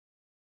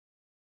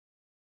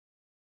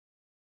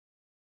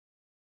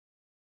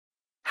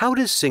How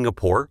does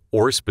Singapore,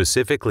 or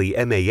specifically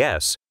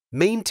MAS,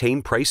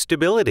 maintain price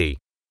stability?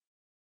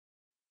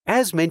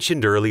 As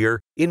mentioned earlier,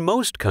 in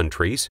most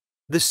countries,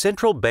 the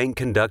central bank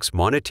conducts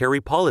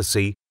monetary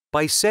policy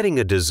by setting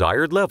a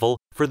desired level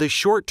for the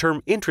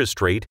short-term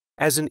interest rate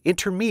as an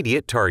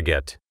intermediate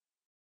target.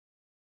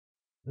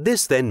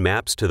 This then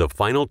maps to the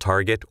final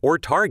target or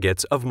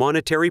targets of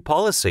monetary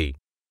policy,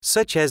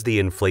 such as the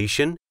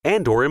inflation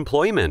and/or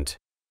employment.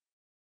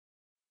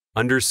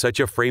 Under such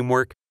a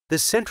framework, the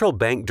central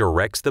bank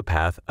directs the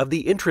path of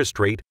the interest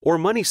rate or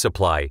money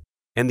supply,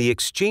 and the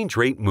exchange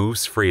rate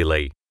moves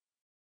freely.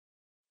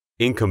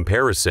 In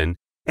comparison,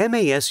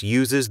 MAS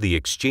uses the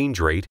exchange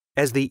rate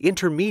as the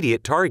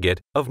intermediate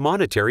target of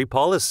monetary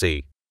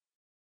policy.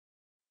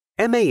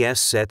 MAS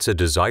sets a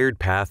desired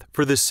path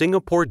for the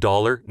Singapore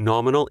dollar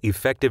nominal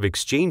effective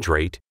exchange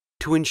rate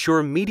to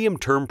ensure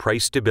medium-term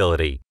price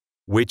stability,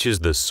 which is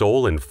the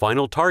sole and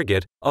final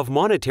target of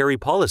monetary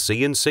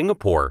policy in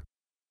Singapore.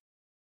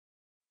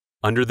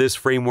 Under this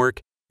framework,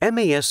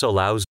 MAS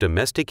allows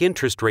domestic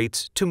interest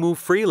rates to move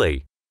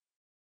freely.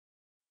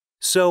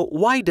 So,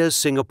 why does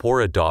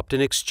Singapore adopt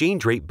an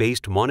exchange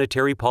rate-based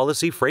monetary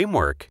policy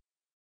framework?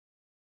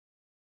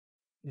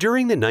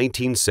 During the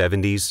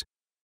 1970s,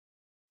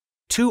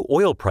 two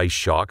oil price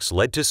shocks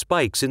led to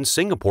spikes in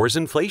Singapore's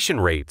inflation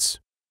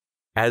rates.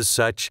 As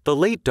such, the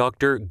late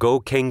Dr.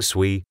 Goh Keng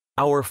Swee,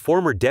 our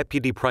former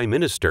Deputy Prime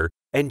Minister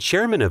and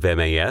Chairman of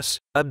MAS,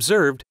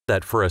 observed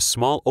that for a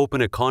small open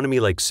economy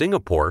like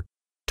Singapore,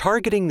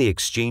 targeting the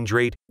exchange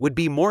rate would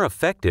be more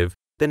effective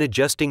than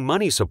adjusting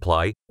money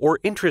supply or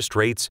interest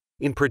rates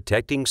in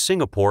protecting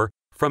Singapore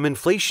from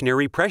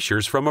inflationary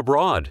pressures from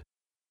abroad.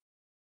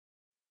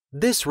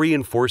 This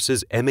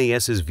reinforces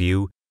MAS's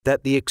view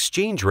that the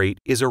exchange rate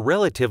is a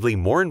relatively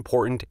more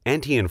important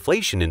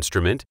anti-inflation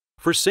instrument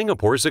for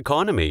Singapore's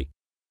economy.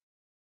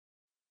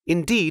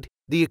 Indeed,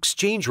 the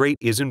exchange rate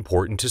is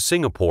important to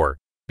Singapore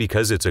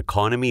because its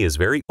economy is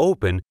very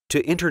open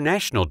to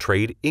international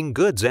trade in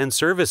goods and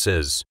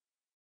services.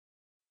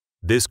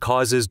 This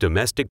causes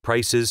domestic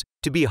prices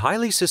to be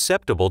highly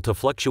susceptible to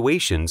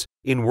fluctuations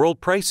in world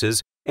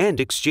prices and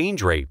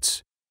exchange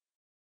rates.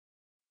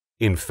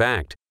 In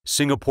fact,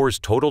 Singapore's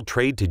total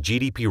trade to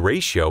GDP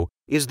ratio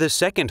is the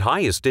second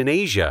highest in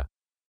Asia,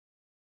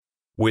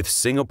 with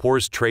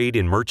Singapore's trade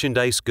in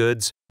merchandise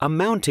goods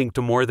amounting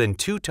to more than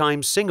 2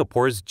 times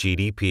Singapore's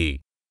GDP.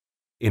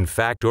 In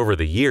fact, over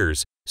the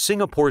years,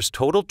 Singapore's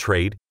total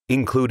trade,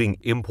 including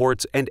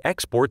imports and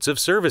exports of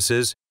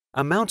services,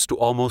 amounts to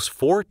almost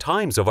 4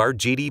 times of our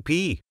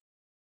GDP.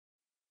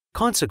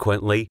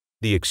 Consequently,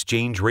 the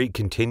exchange rate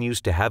continues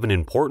to have an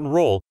important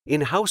role in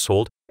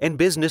household and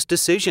business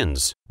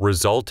decisions,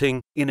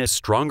 resulting in a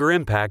stronger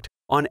impact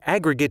on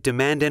aggregate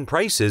demand and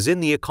prices in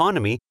the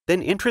economy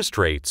than interest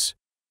rates.